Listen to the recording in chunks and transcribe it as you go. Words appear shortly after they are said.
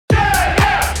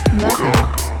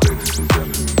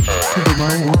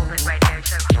That's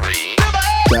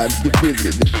the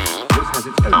business.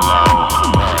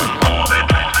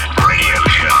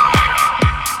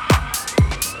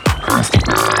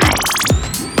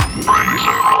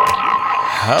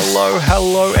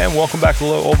 Hello, and welcome back to the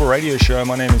Low Orbit Radio Show.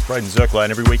 My name is Braydon Zirkler,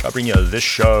 and every week I bring you this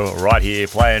show right here,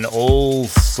 playing all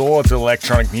sorts of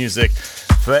electronic music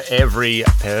for every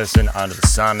person under the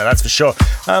sun. Now, that's for sure.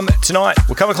 Tonight,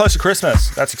 we're coming close to Christmas.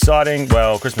 That's exciting.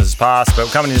 Well, Christmas is past, but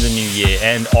we're coming into the new year,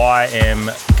 and I am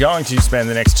going to spend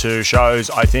the next two shows,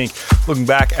 I think, looking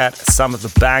back at some of the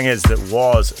bangers that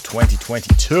was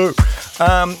 2022.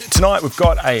 Tonight, we've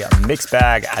got a mixed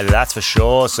bag, that's for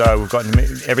sure. So we've got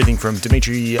everything from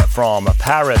Dimitri from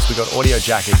Paris, we've got Audio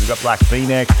Jackets, we've got Black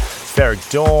Phoenix, Ferric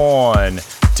Dawn,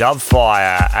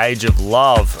 Dubfire, Age of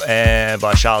Love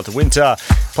by Charlotte de Winter,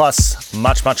 plus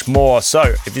much, much more. So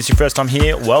if this is your first time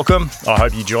here, welcome. I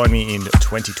hope you join me in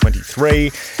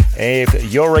 2023.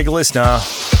 If you're a regular listener,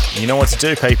 you know what to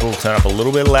do, people. Turn up a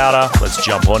little bit louder. Let's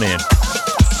jump on in.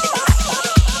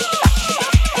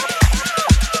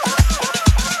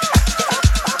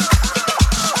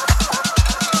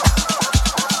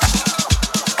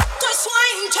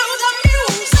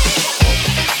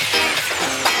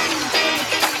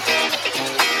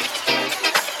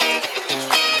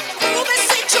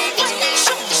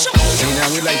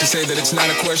 Say that it's not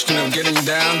a question of getting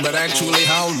down, but actually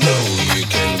how low you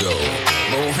can go.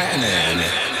 Bohannon,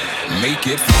 make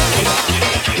it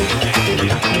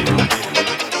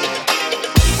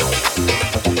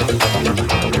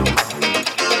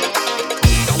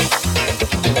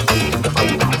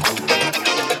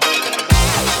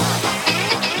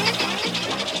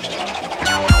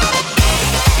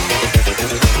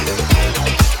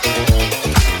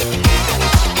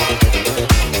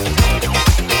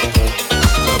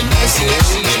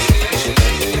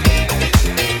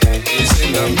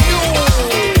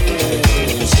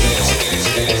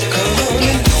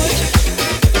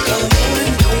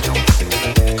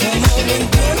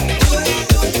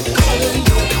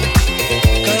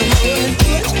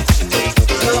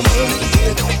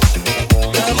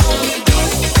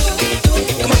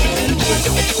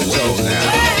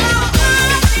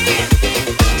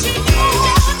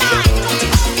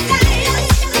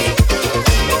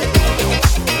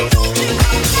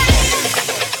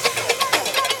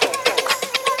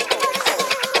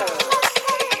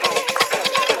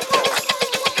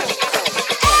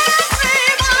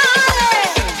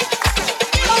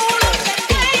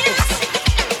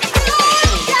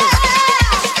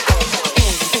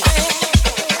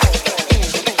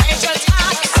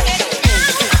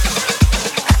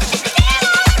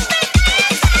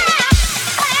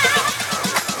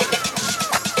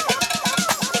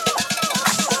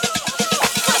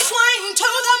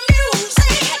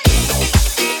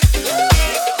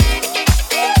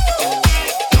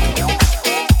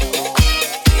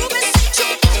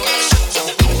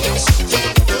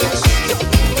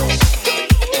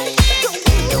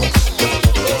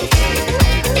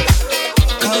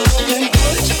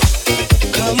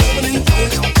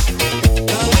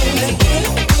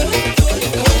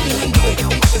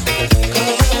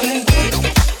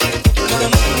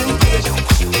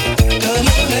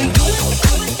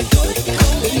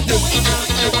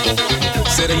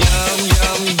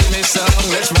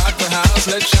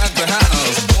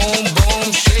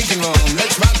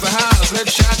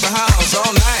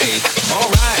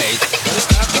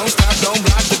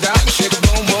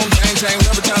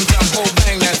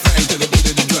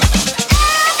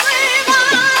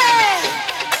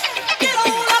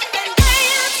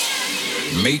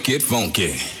get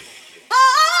funky.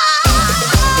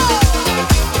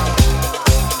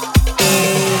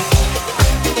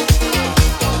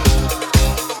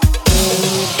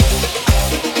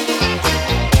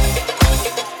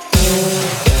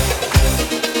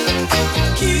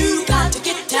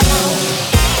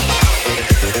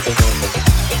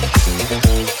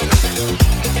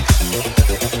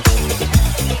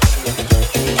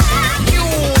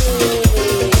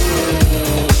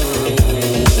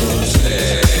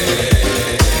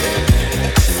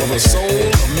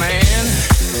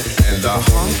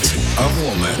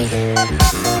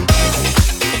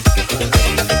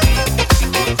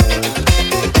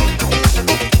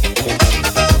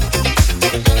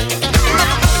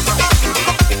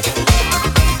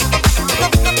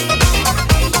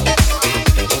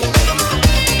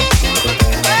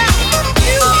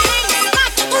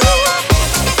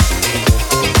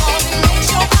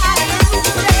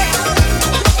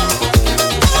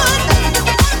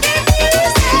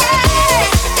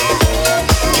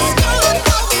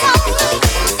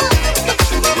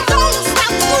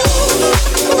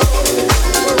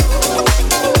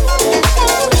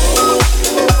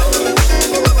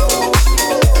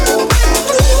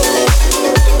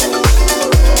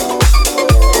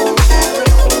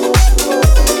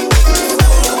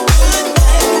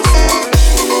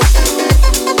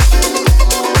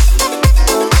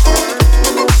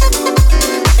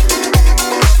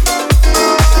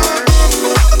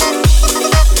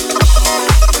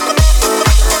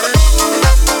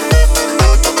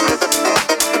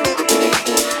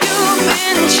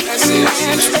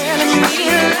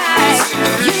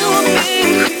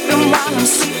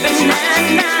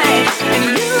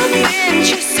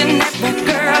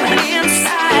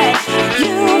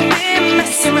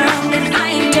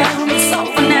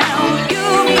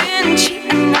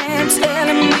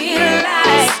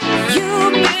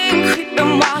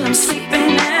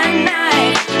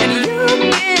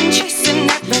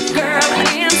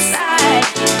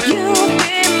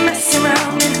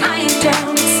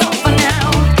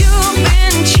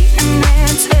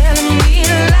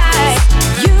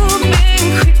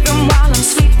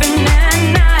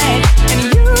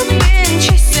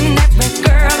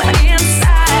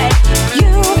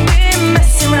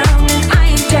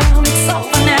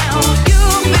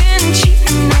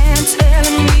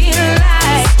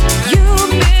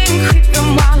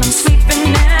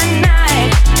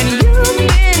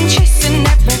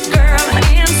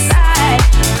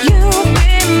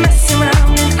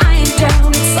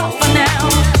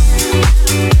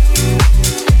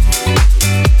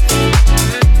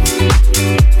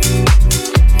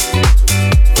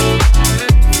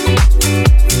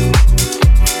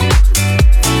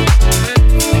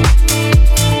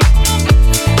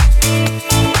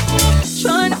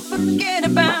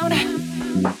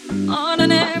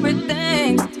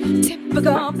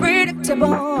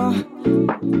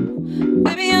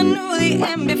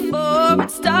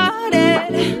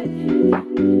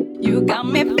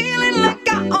 Got me feeling like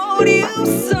I owe you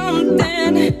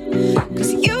something.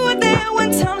 'Cause you were there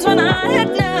when times when I had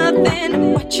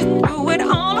nothing, but you threw it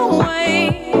all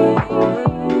away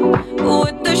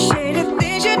with the shady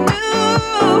things you do.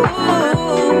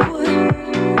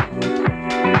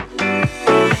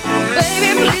 Baby,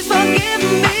 please forgive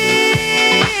me.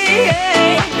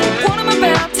 What I'm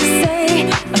about to say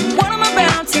and what I'm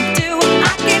about to do,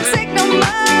 I can't take no more.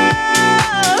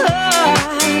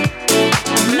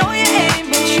 I know you ain't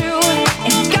been true,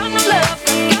 ain't got no love,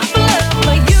 got no love,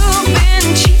 but you've been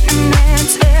cheating and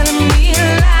telling me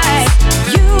lies.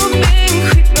 You've been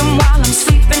creeping while I'm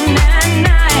sleeping at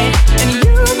night, and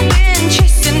you've been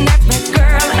chasing every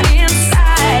girl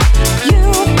inside.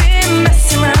 You've been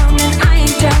messing around and I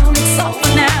ain't down, it's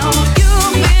over now.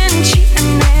 You've been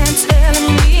cheating and telling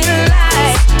me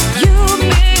lies. You've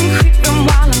been creeping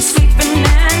while I'm sleeping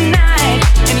at night,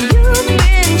 and you've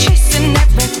been chasing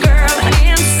every girl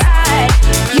inside.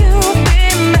 You've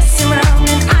been messing around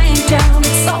and I ain't down,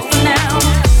 it's over now.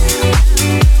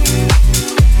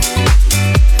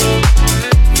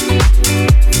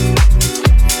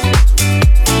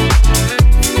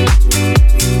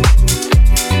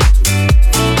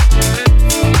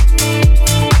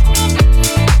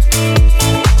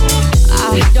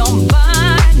 I don't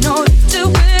buy no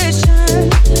tuition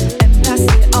and pass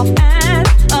it off as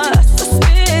a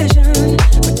suspicion,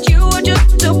 but you were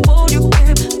just a fool, you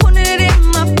kept putting it in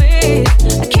my face.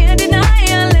 I can't deny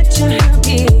I let you have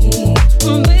me.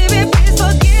 Baby, please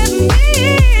forgive me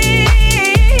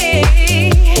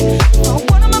for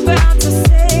what I'm about to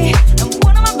say and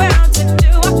what I'm about to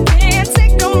do. I can't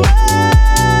take no more.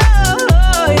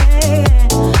 Yeah.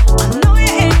 I know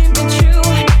you ain't been true,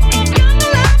 ain't got no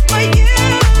love for you.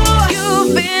 You've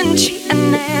been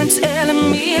cheating and telling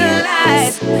me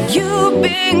lies. You've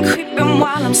been creeping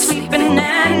while I'm sleeping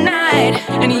at night,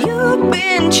 and you've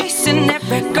been chasing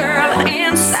every girl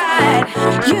inside.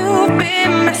 You've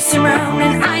been messing around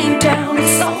and I ain't down,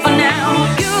 it's over now.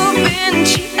 You've been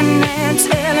cheating and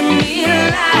telling me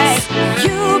lies.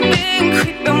 You've been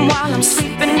creeping while I'm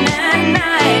sleeping at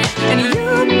night, and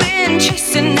you've been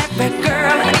chasing every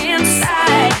girl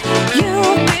inside.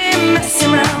 You've been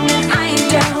messing around and I ain't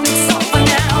down, it's over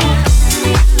now.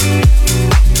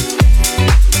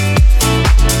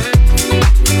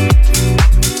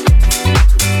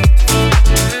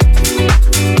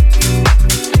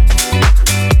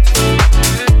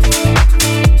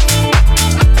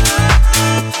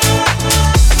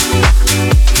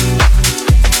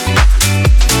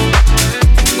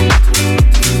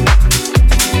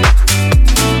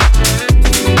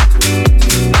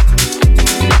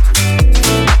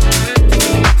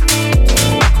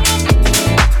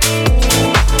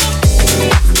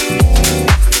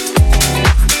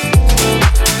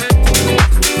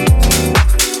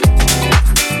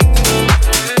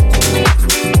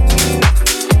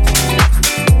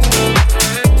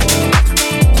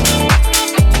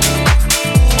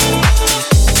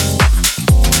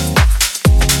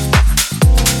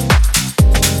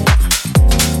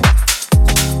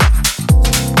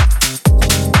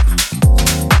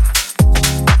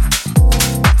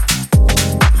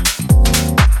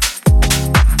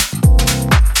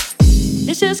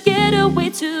 Let's just get away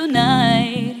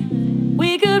tonight.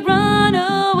 We could run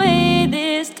away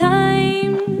this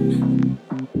time.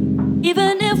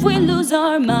 Even if we lose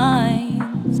our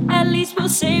minds, at least we'll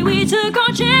say we took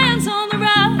our chance on the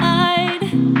ride.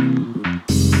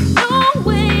 No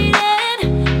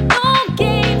waiting, no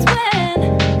games when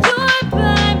you're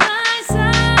by my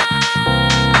side.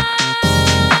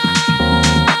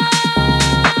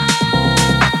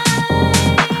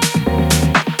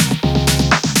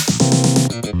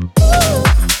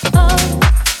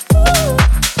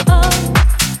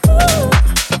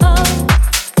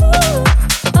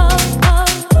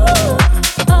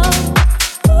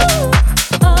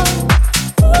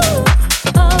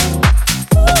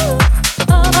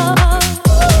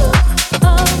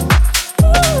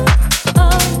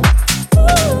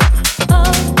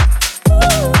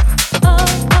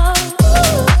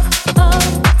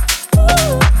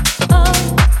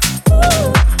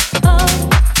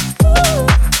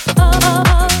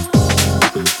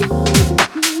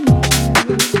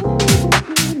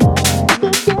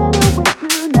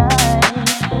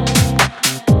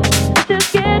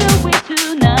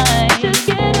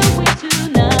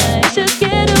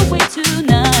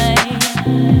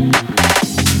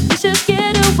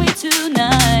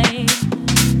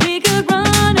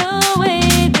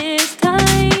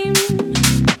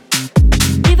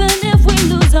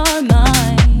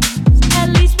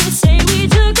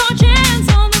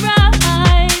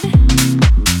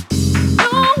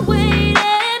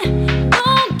 Waiting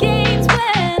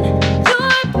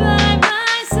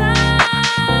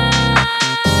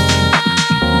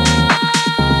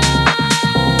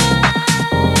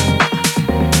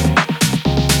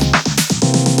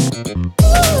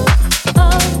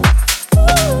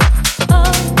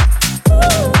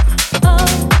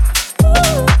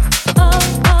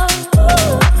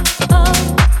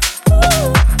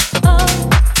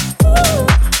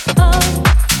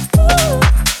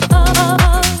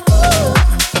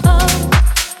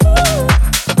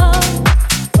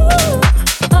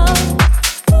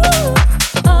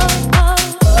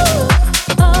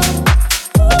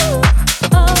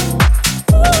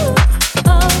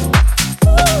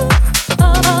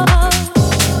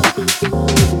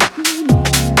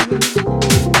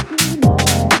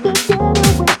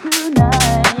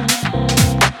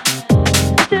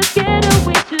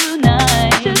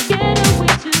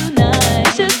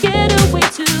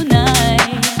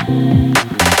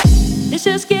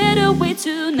Let's just get away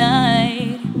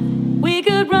tonight. We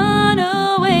could run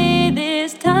away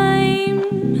this time.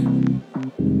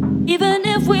 Even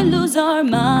if we lose our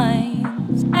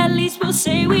minds, at least we'll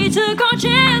say we took our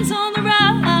chance on the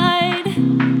ride.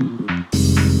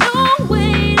 No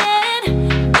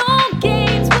waiting, no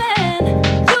games when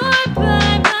you're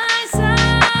by my side.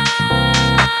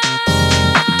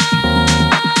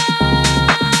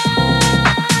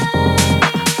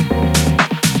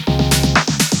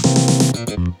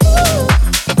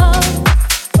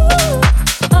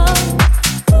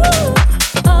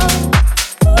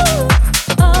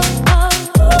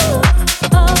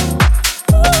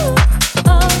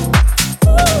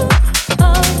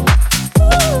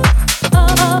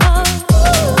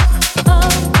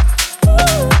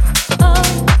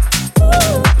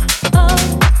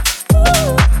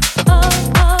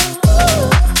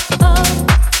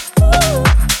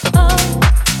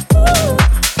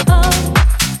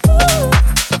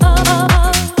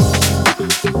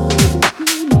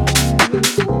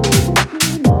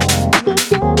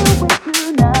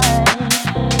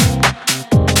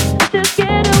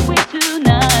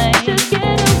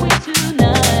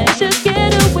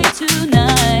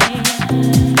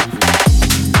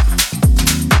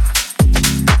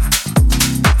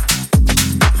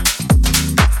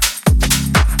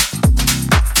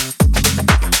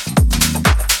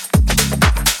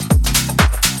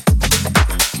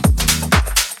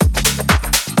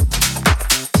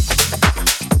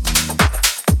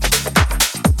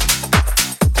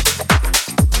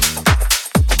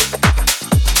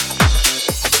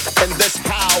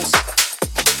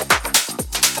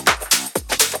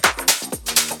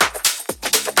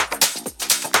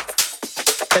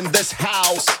 In this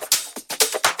house,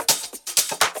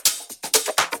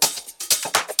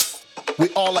 we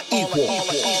all are equal.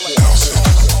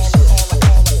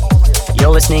 You're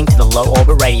listening to the Low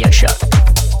Orbit Radio Show.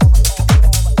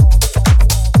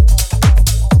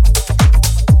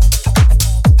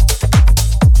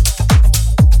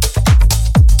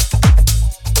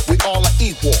 We all are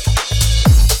equal.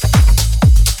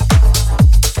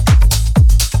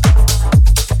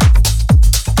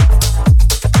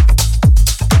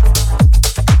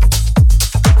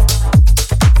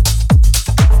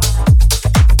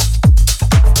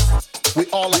 We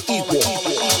all are equal.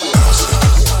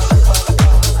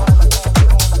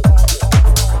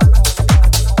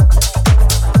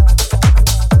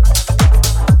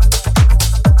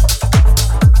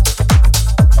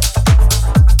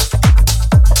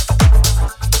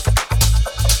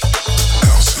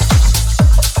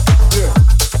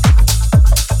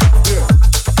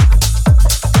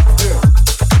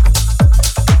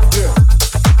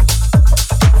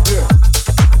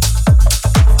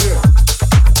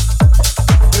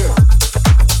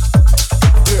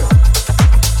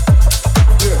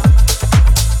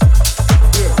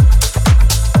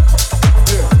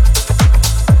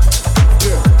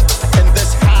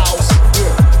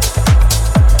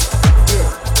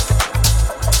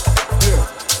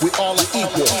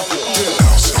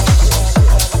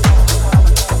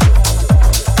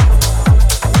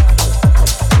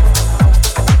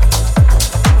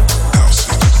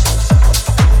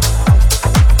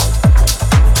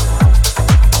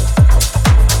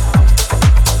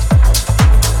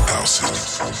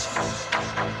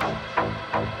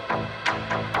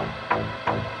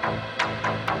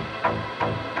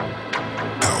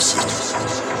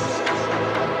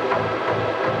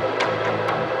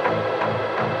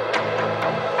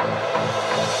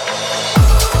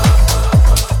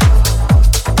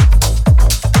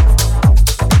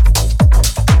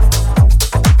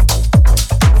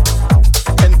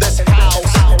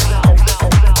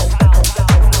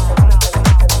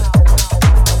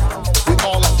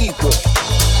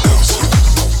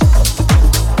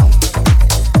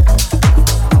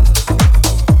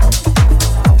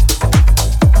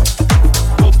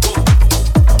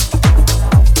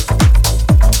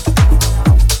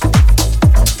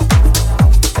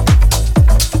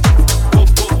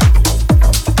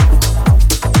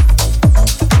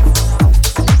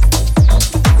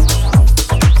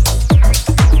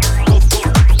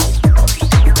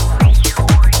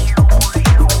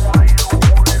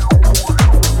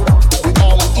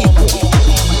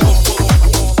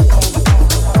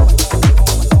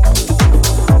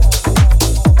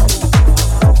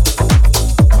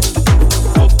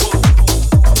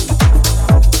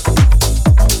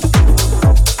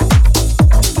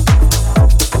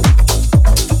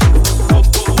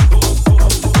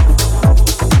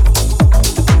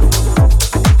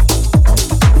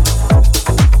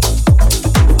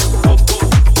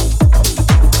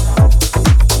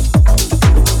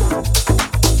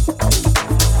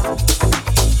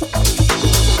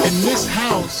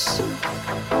 house,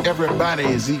 everybody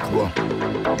is equal.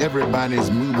 Everybody's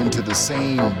moving to the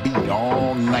same beat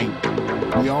all night.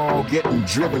 We all getting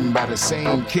driven by the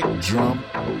same kick drum.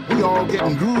 We all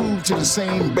getting grooved to the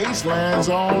same bass lines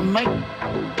all night.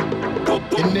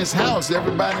 In this house,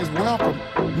 everybody's welcome.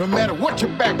 No matter what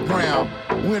your background,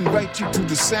 we invite you to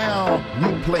the sound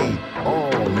we play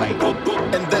all night.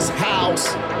 In this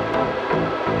house,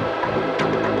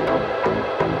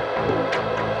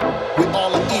 we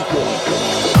all are equal.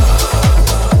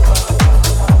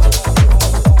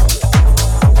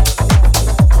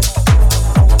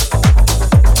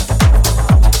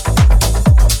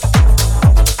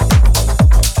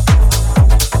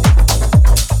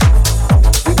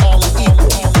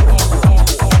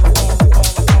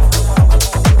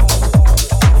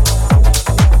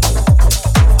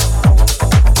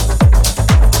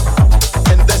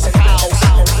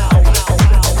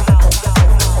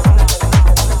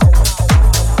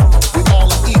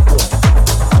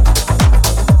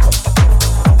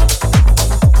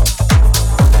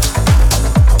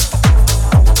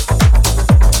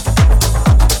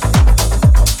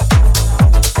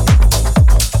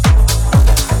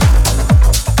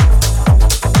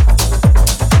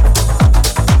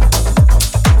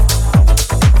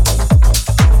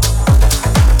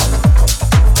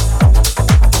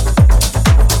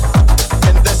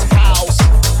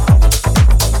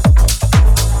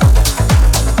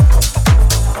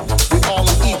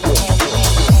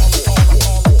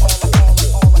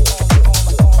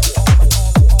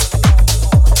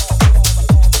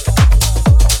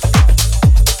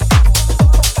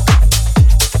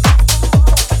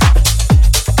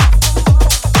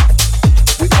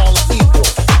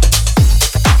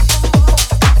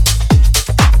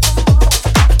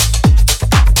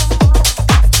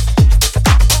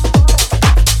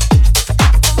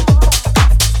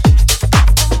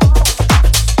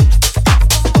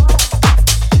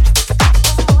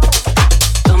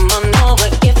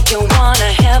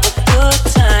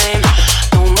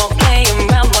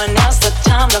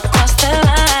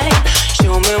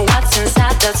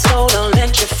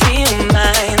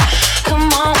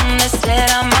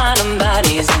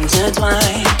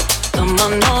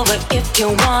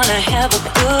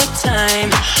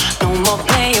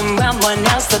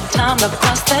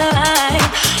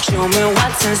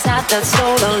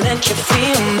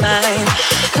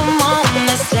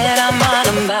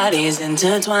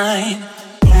 Intertwine.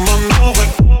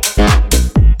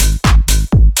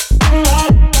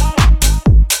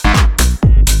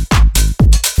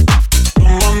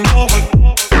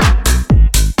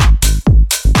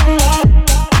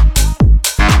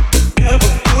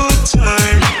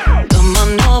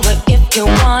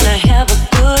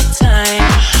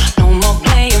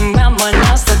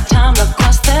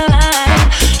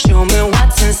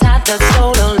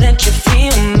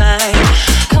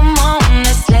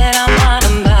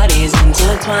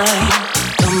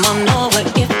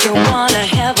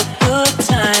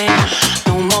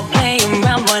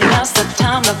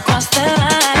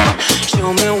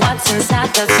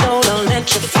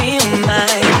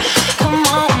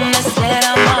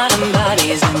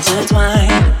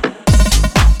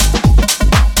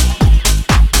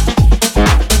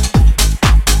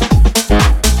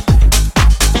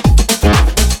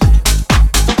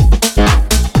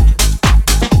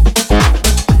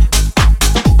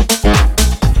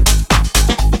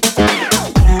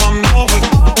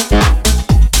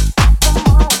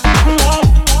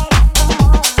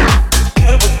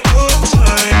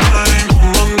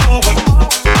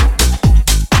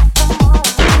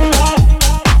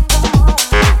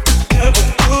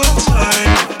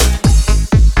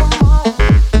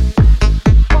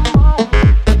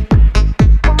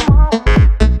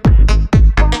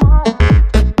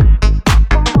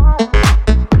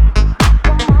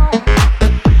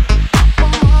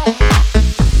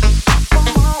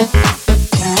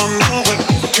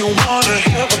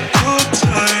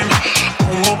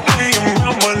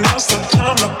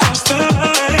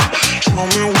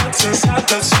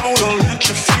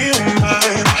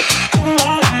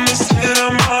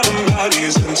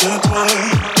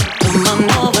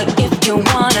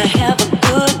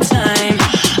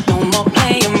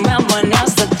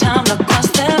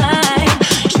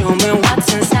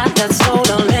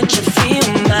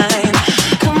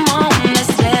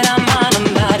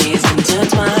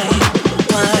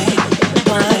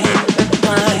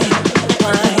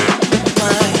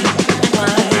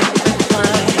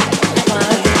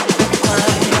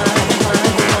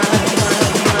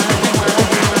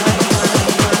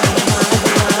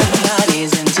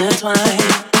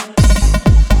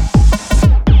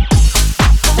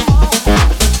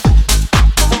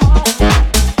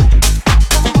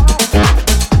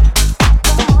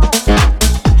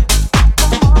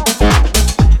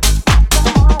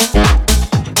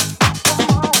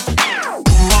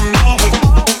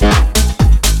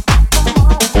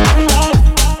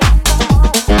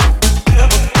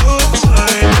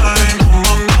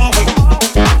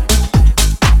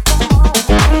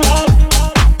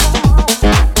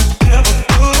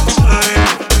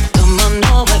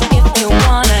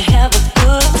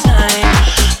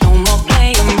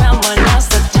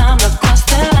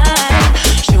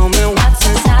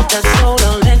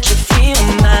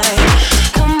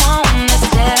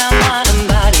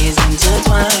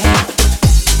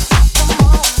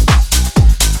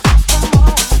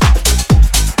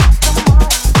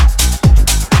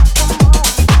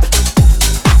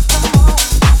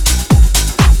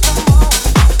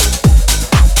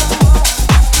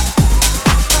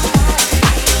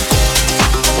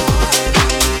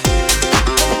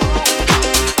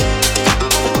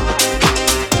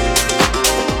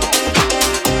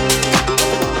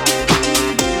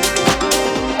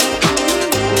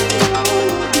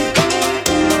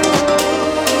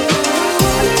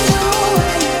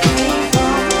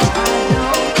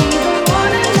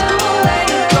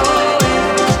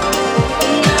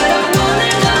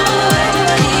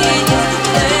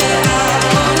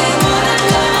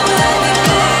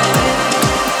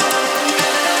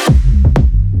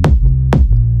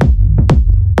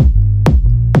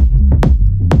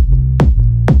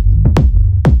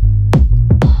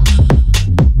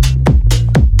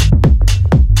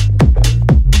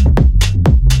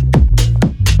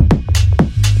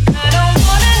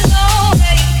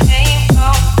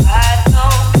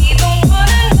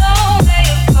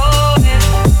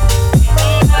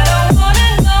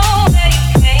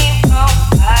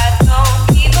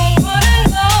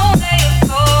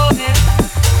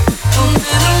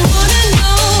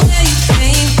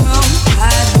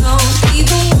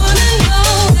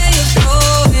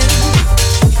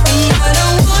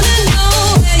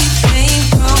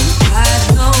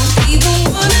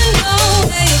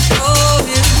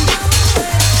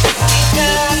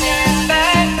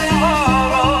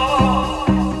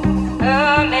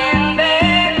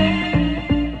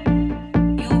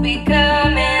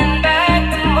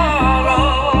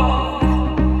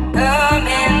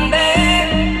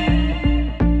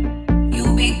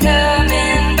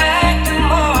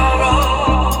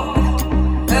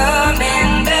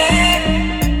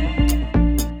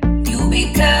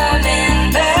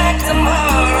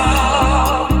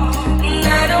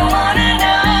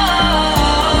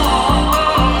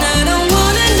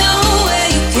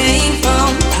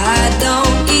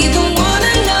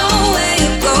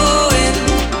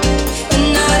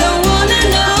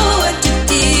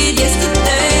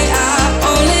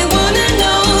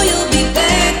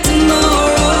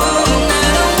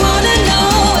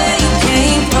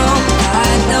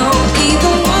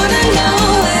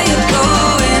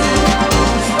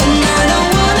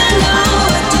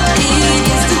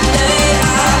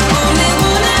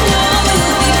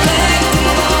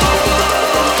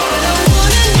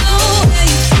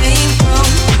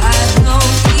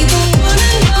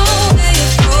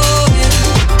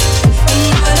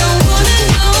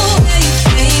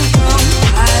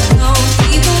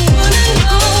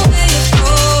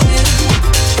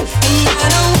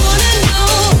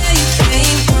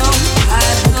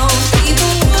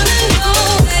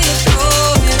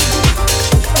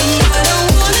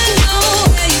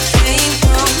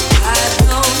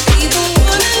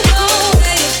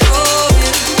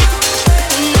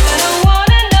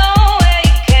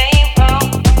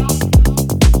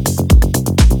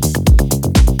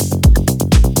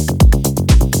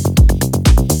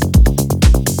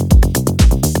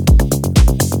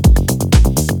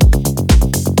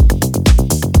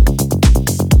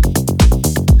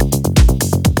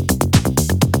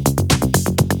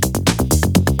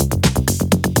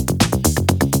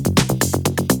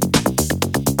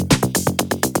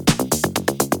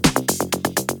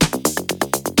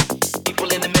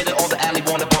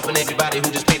 everybody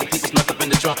who just paid the people snuck up in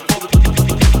the trunk.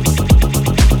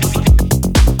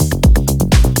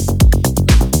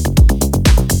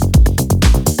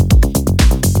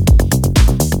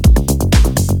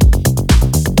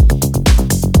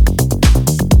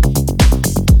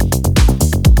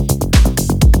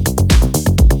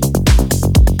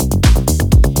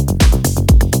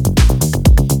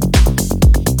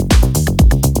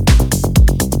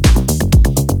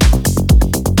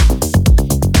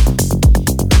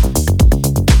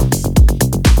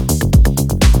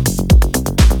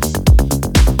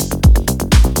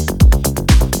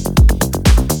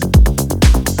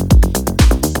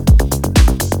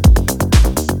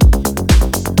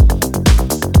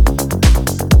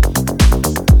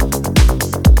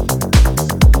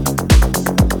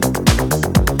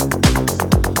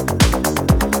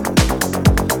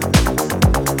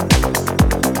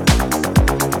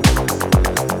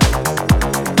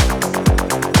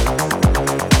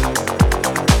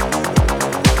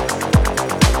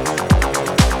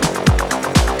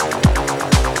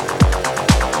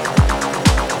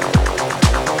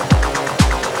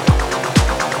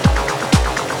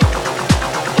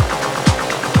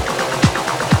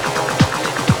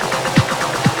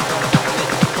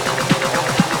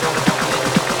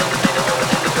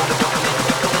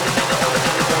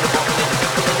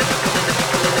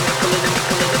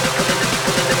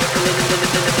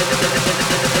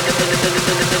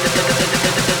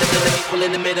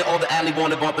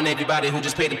 Everybody who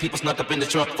just paid the people snuck up in the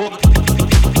trunk.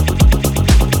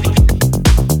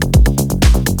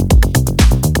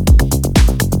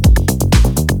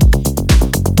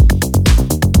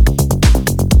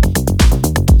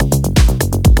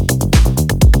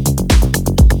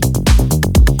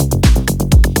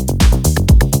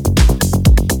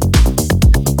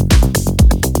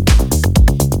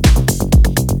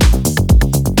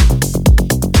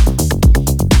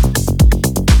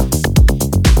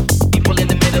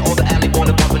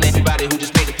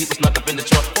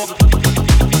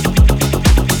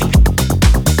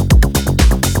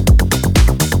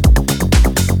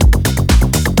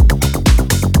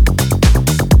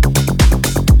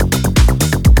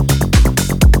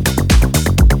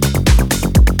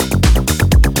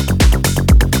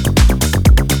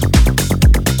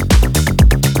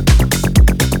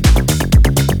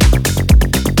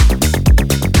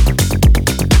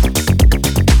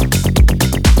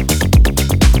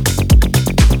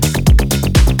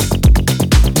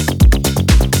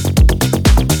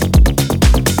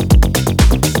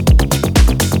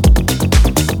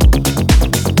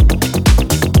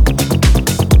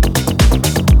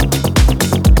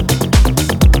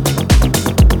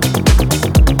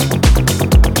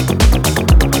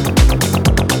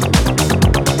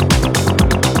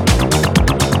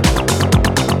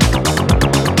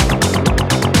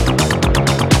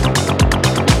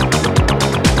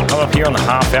 Here on the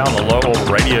half hour on the Low Orbit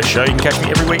Radio Show. You can catch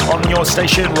me every week on your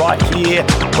station right here,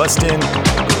 busting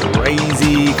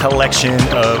crazy collection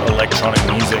of electronic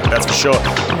music, that's for sure.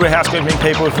 We're housekeeping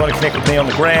people. If you want to connect with me on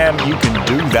the gram, you can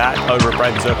do that over at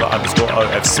Braydon Zirkler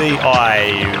 _OFC.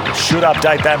 I should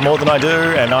update that more than I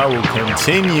do, and I will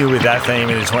continue with that theme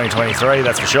into 2023,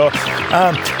 that's for sure.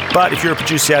 But if you're a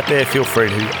producer out there, feel free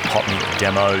to pop me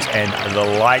demos and the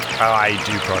like. I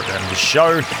do program the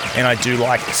show, and I do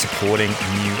like supporting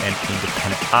new and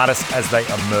independent artists as they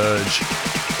emerge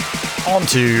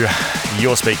onto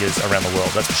your speakers around the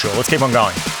world, that's for sure. Let's keep on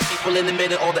going. People in the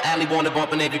middle or the alley wanna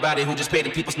bump, and everybody who just paid the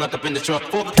people snuck up in the trunk.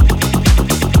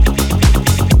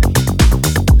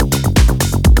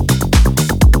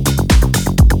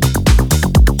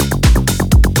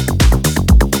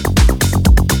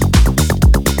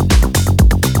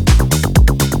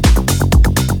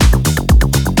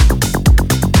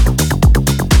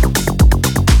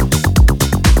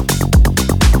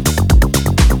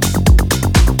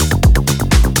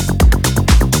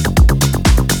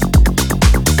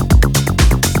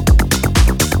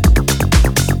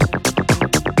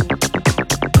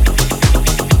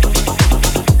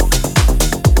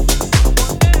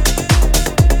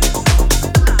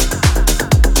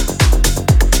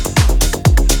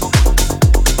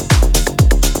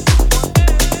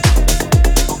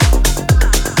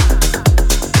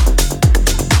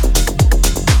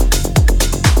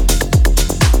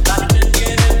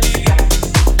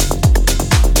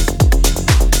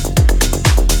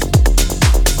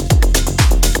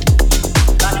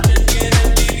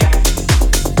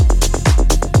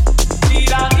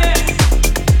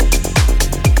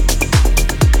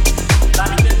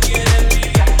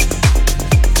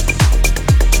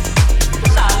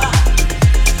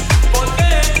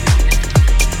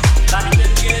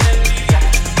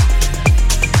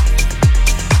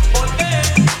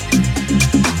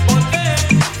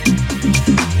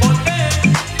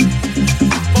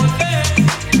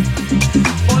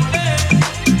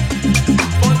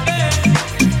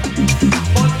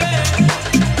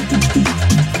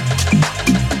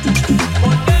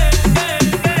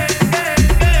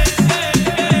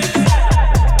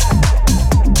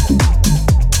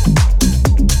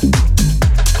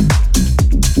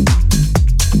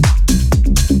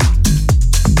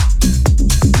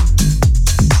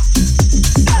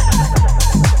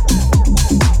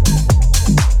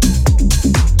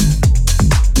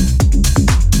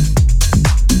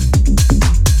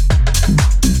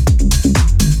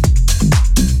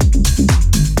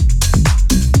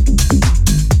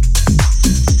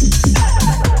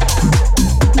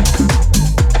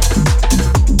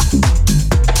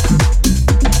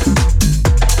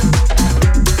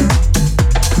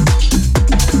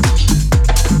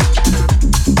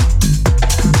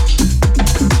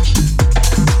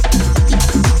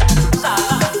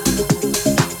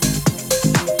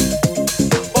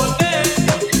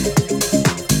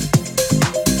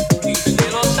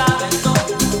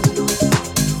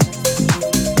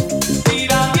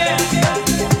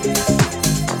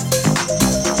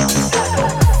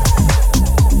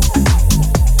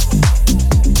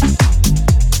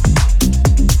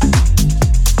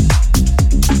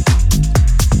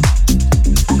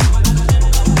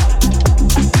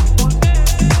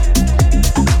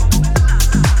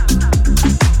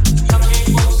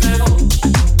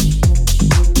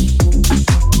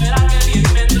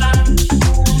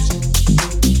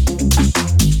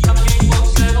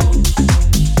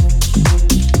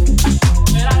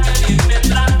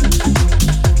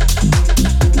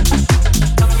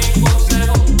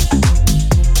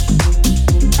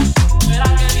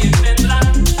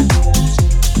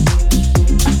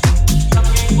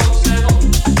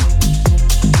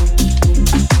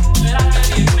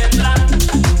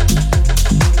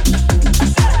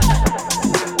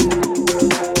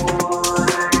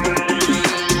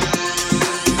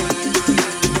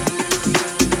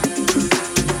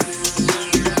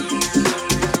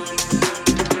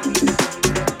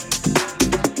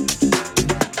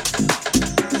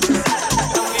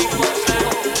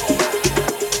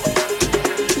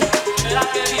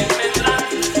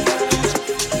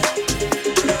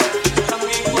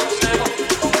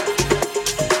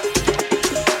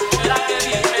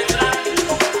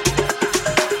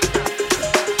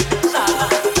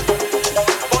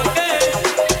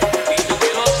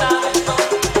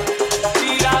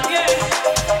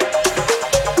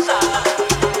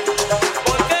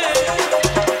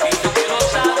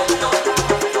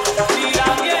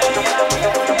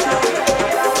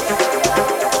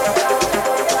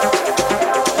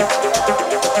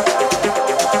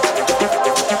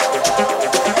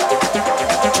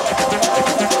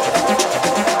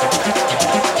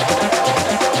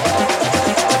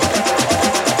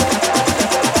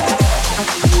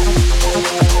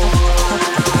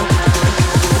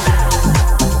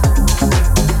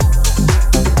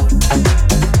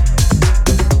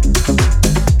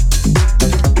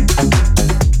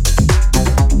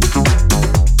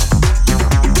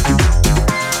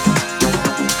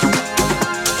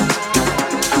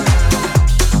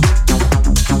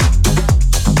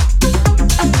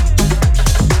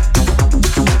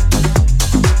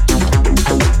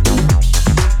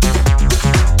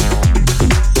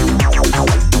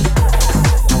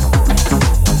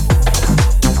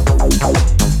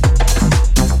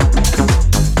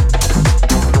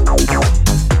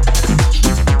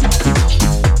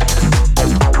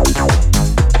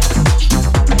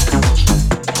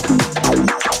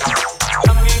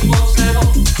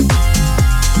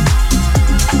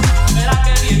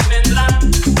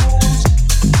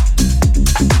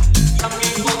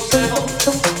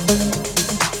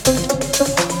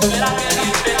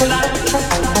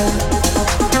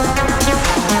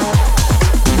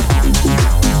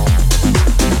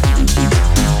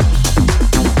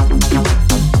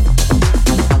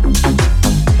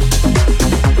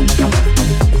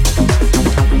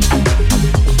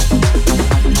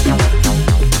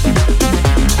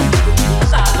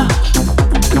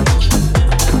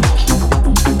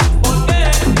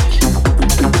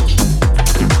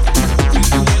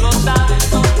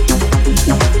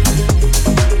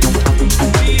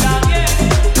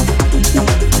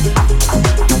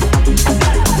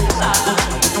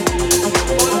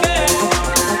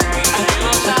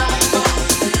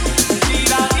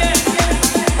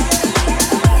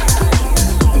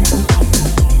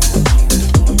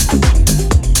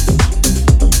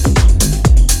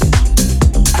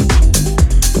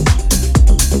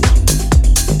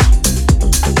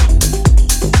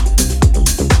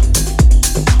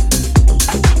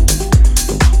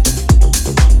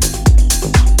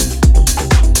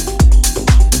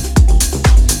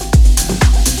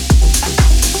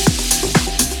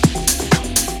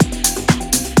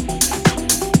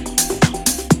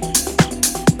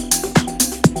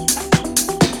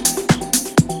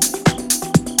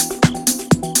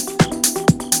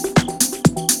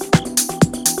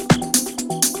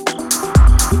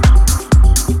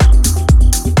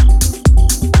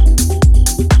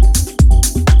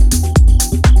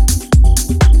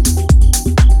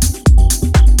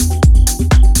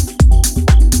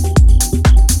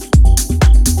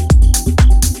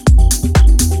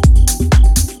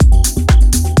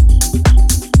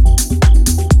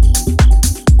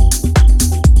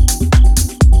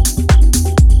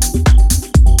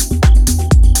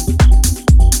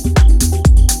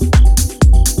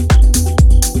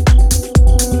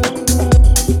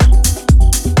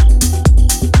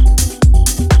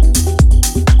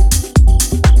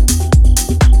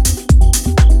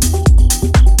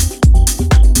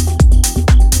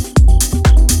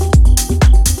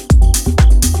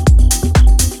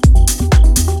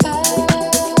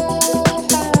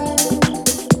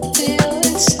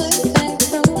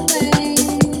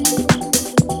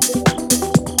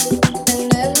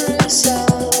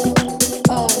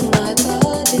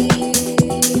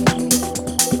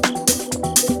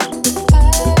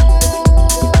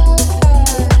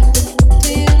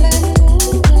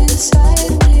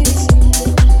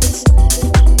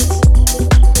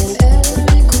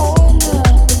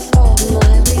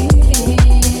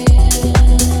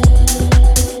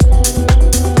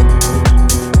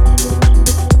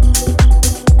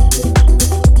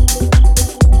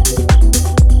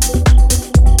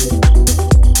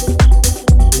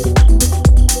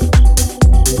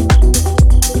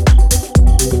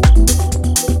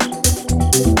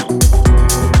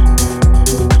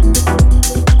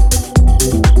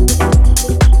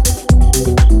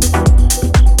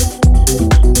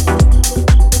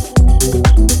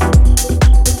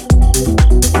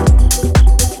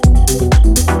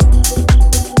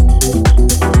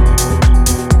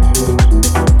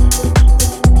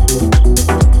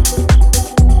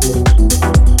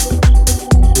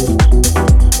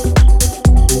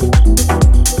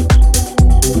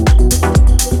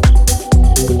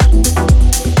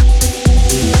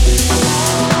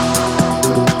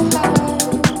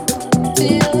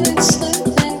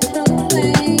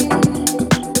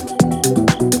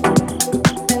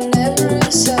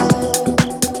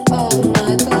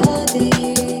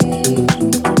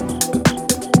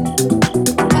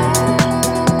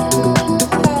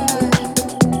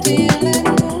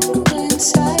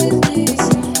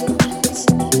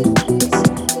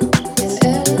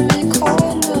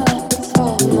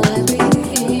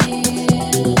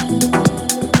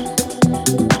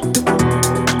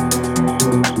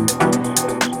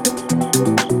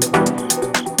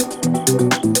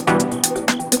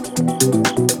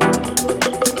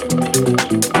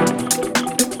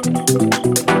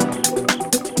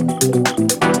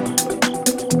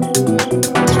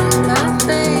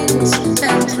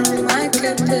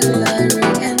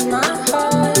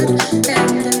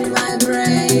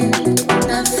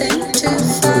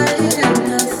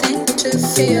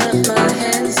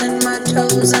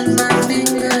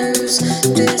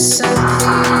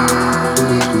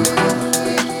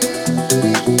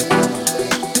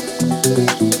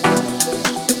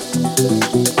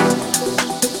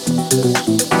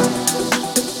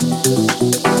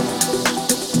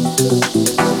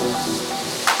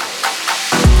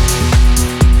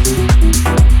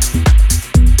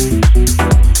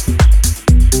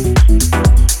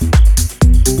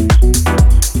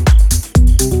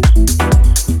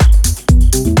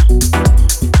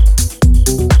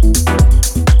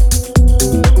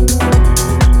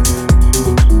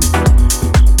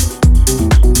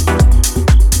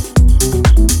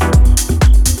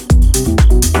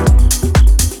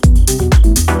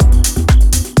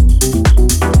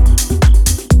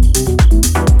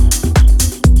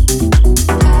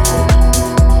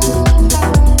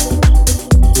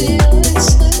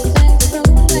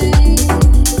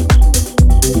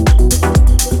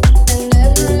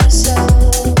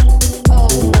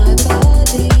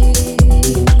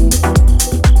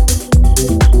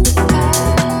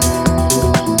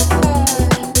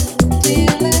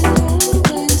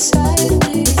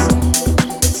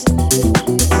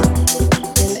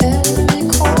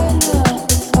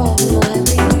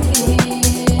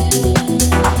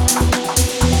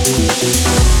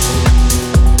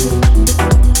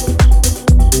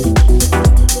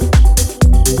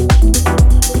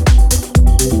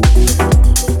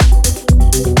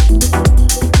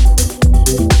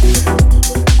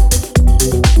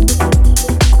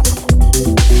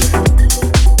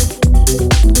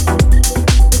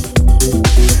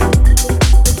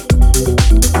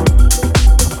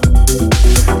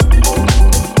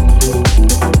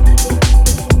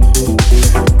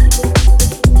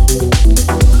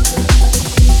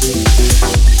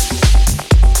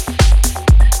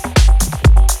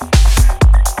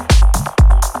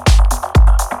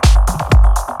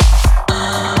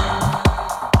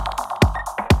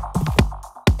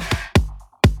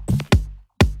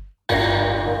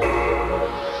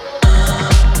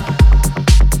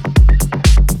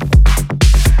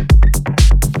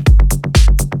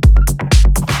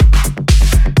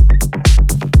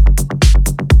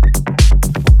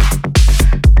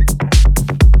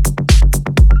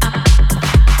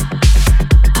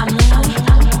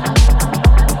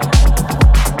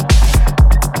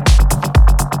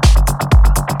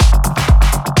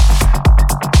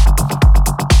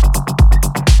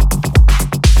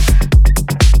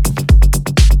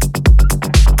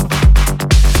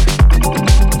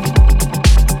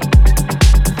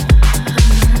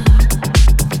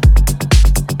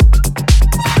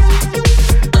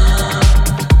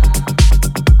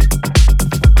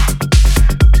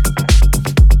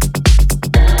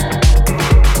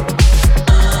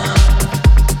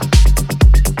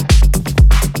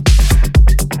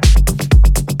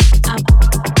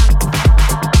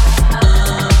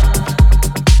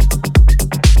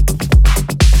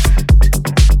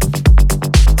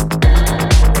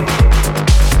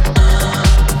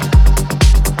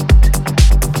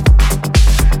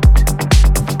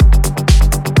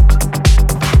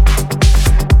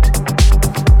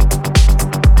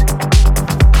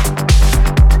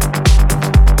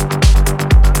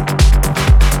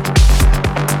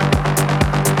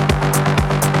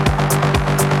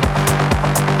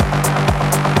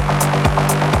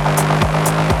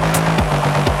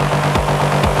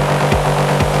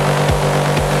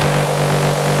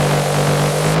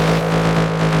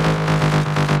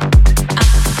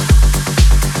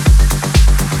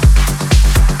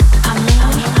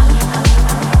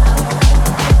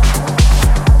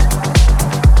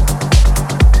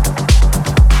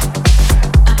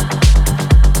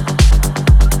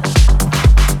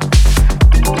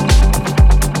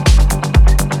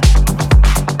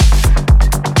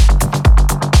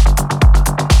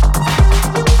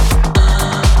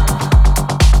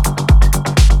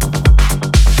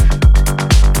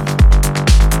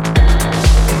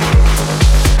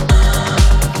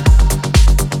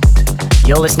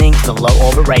 You're listening to the Low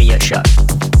Orbit Radio Show.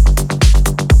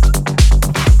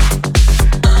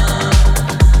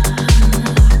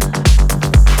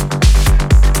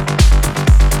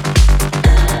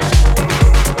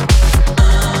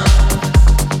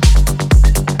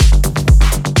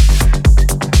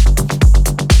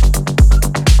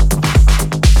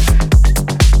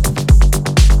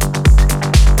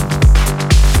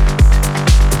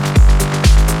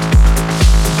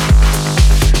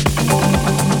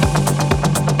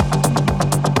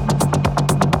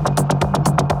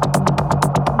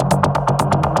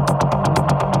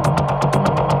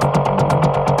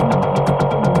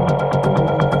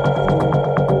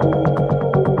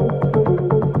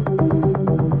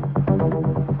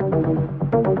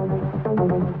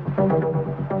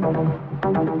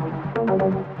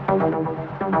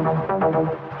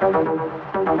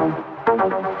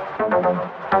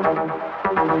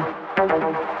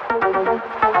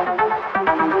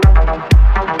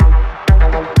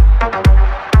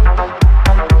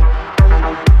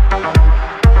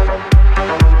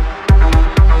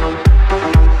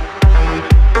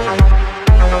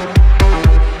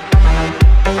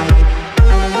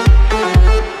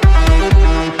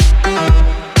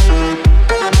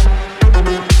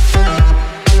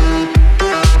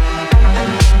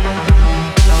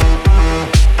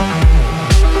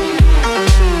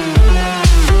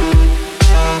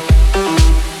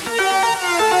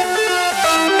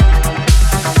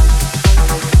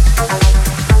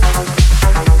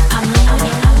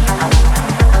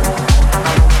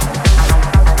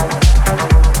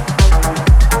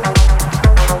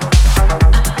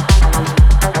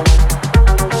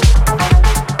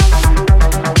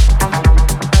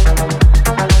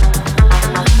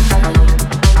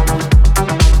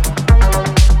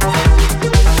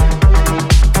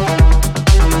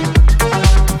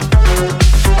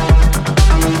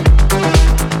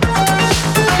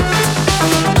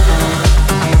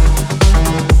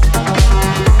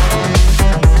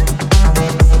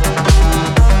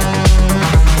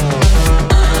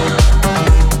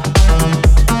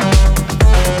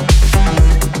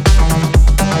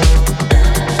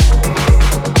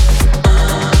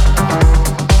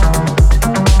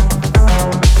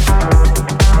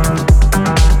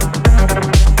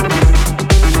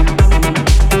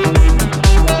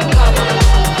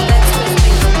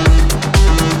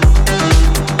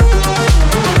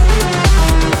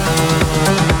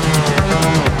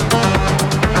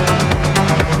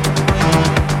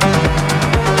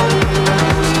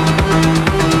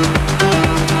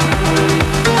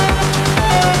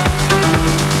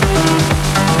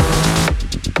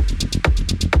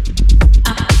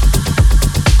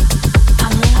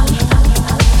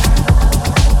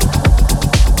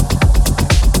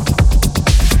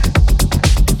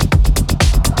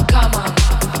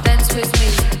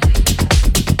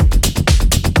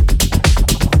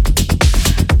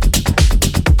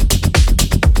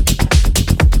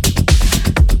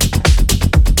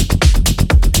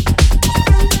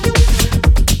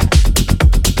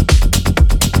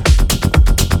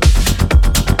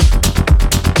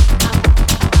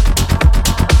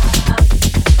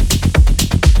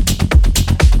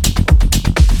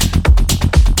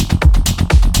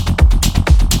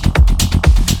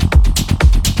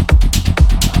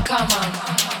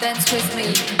 dance with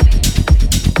me.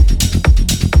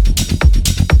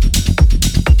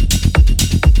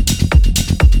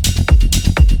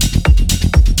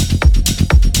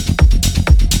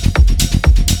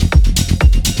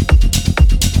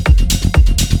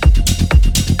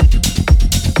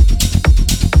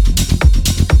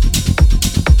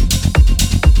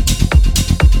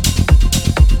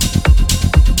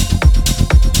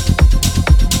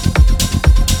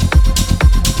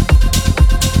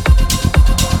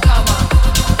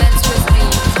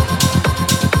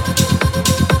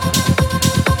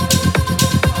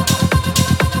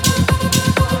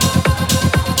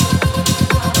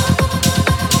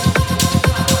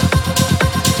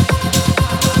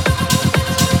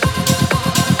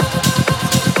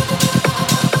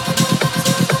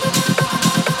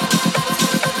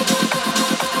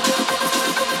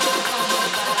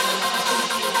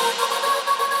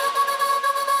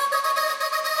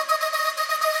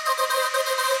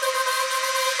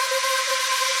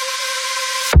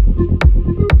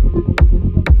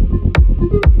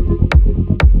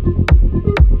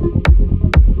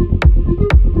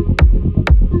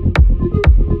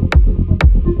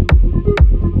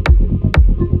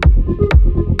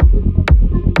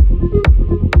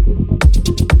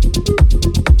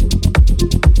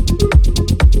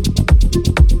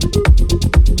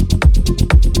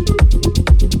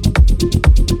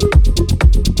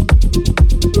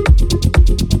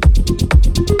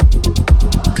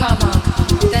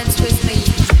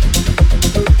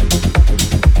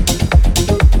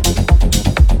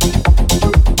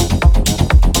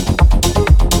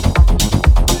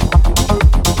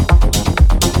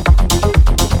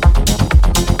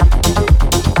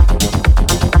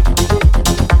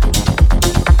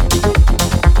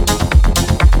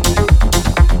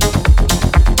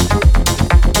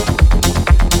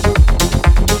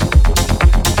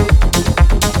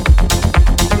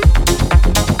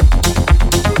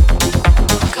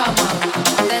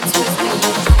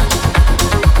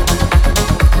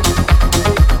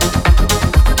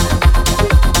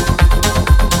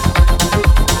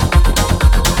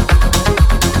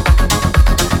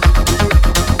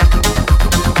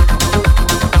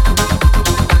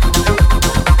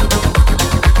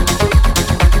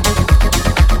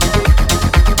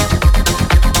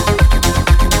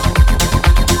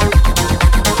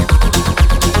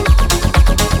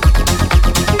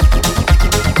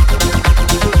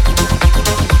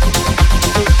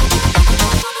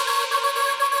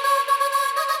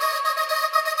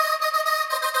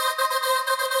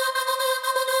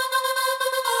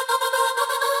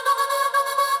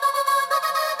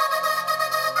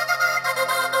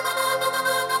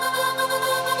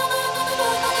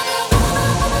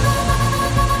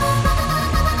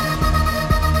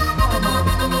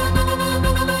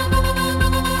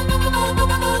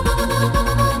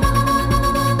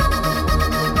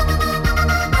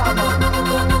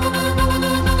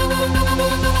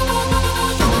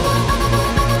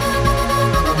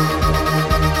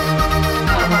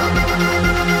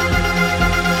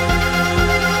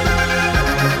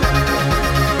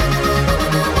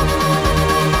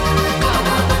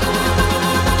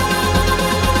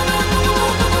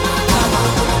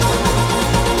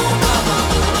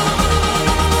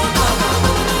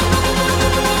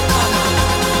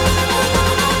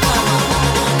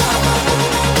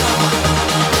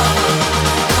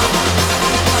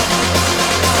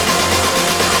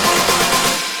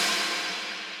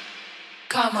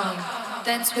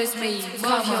 dance with me,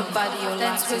 move your body,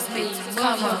 dance with me,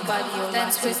 move your body,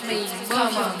 dance with me,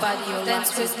 move your body,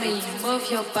 dance with me,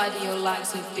 move your body, your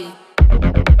legs with beat.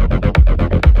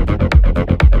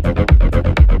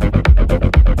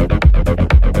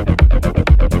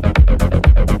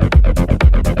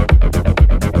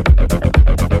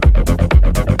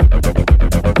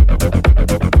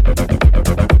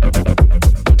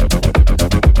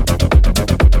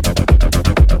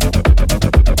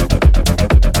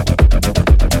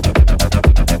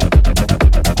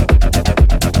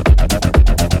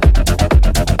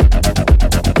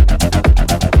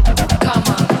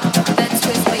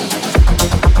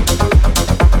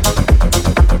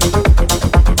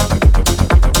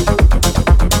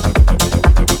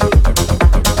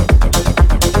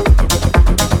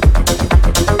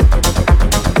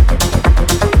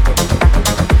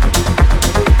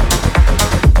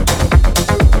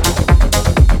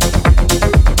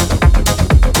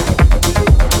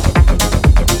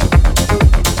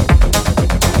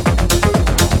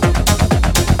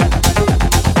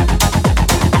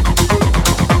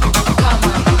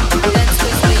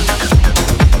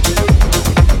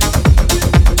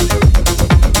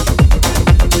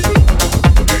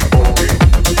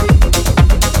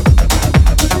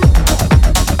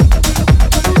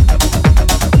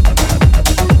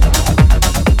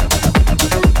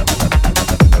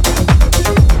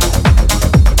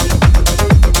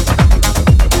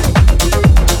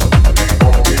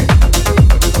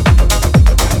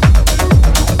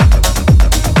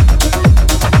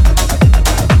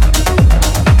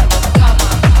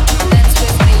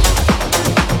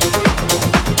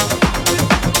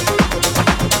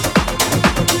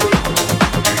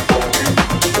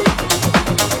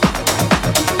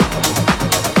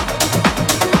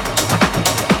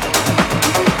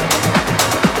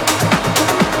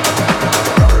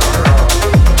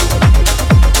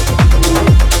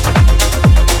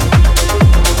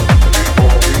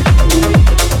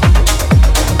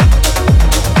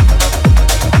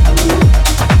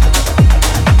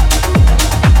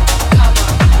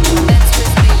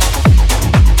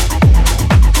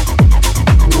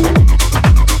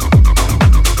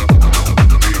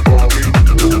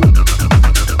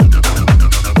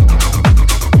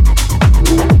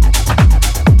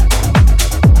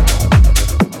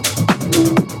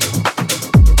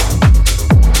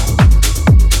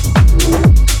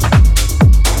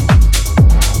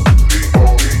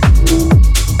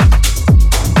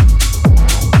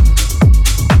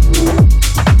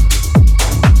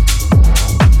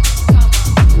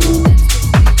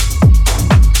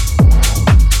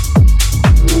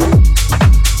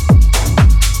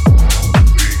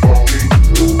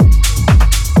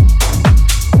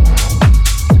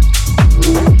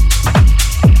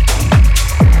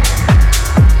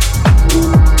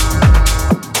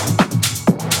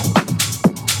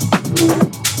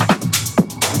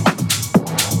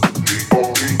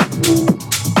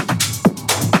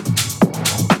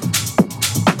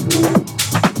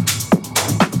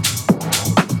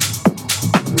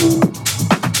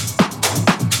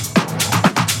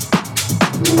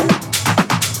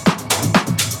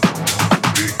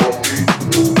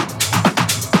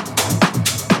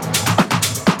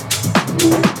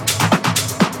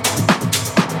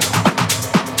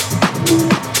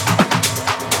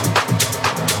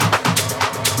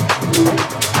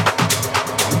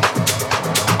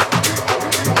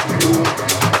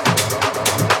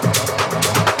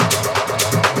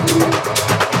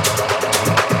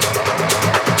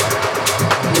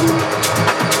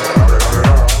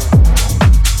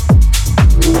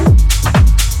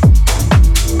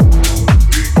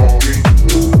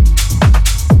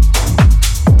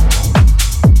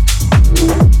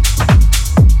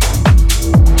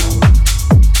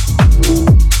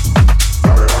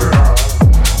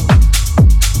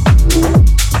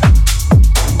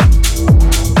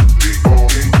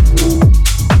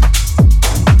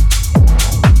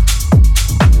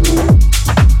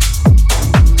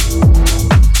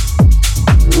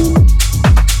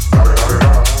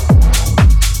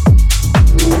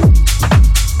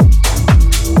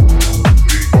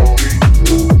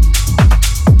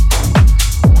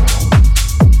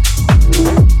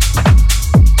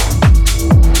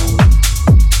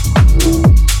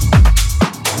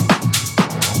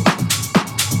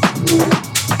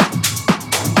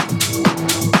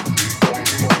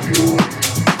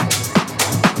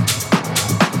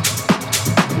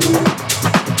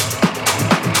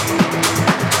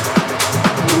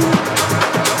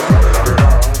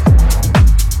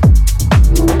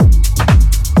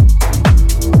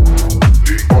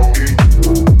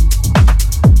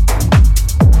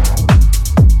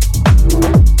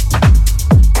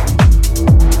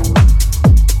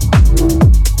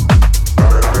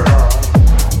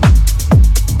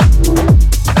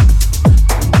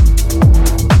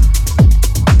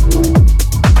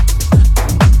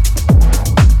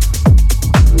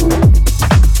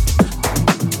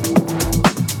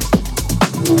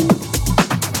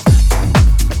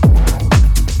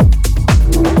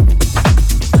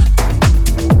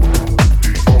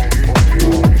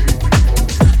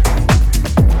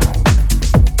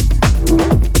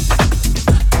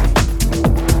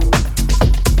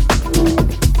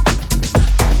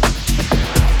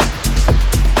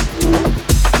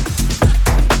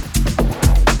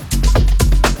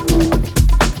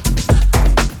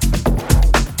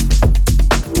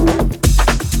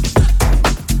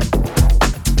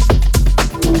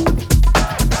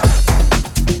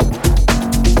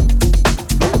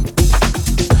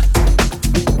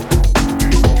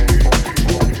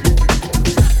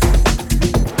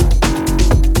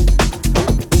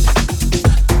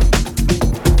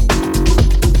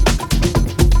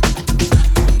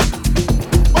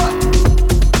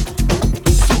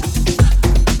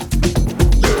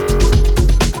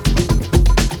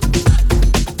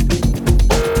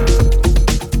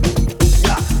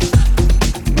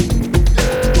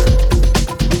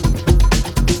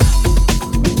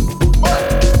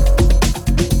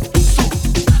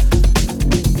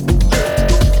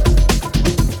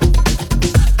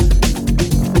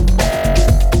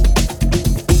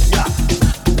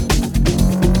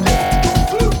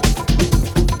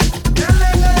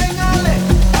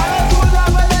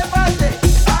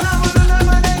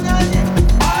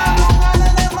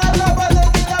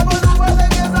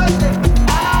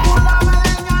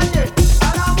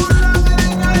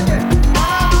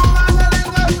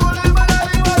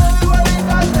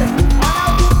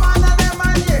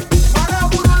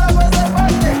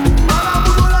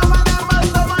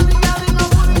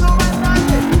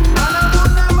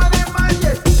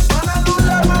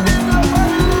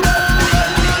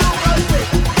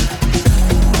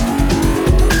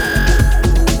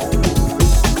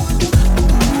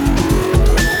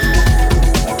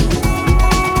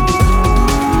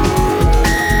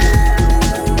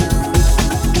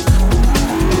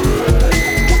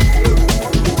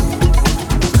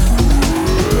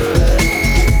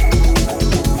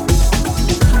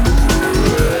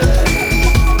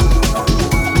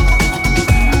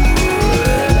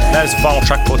 Final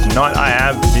track for tonight. I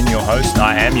have been your host.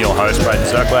 I am your host, Braydon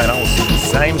Zirkler, and I will see you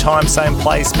same time, same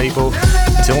place, people.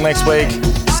 Until next week,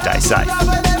 stay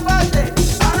safe.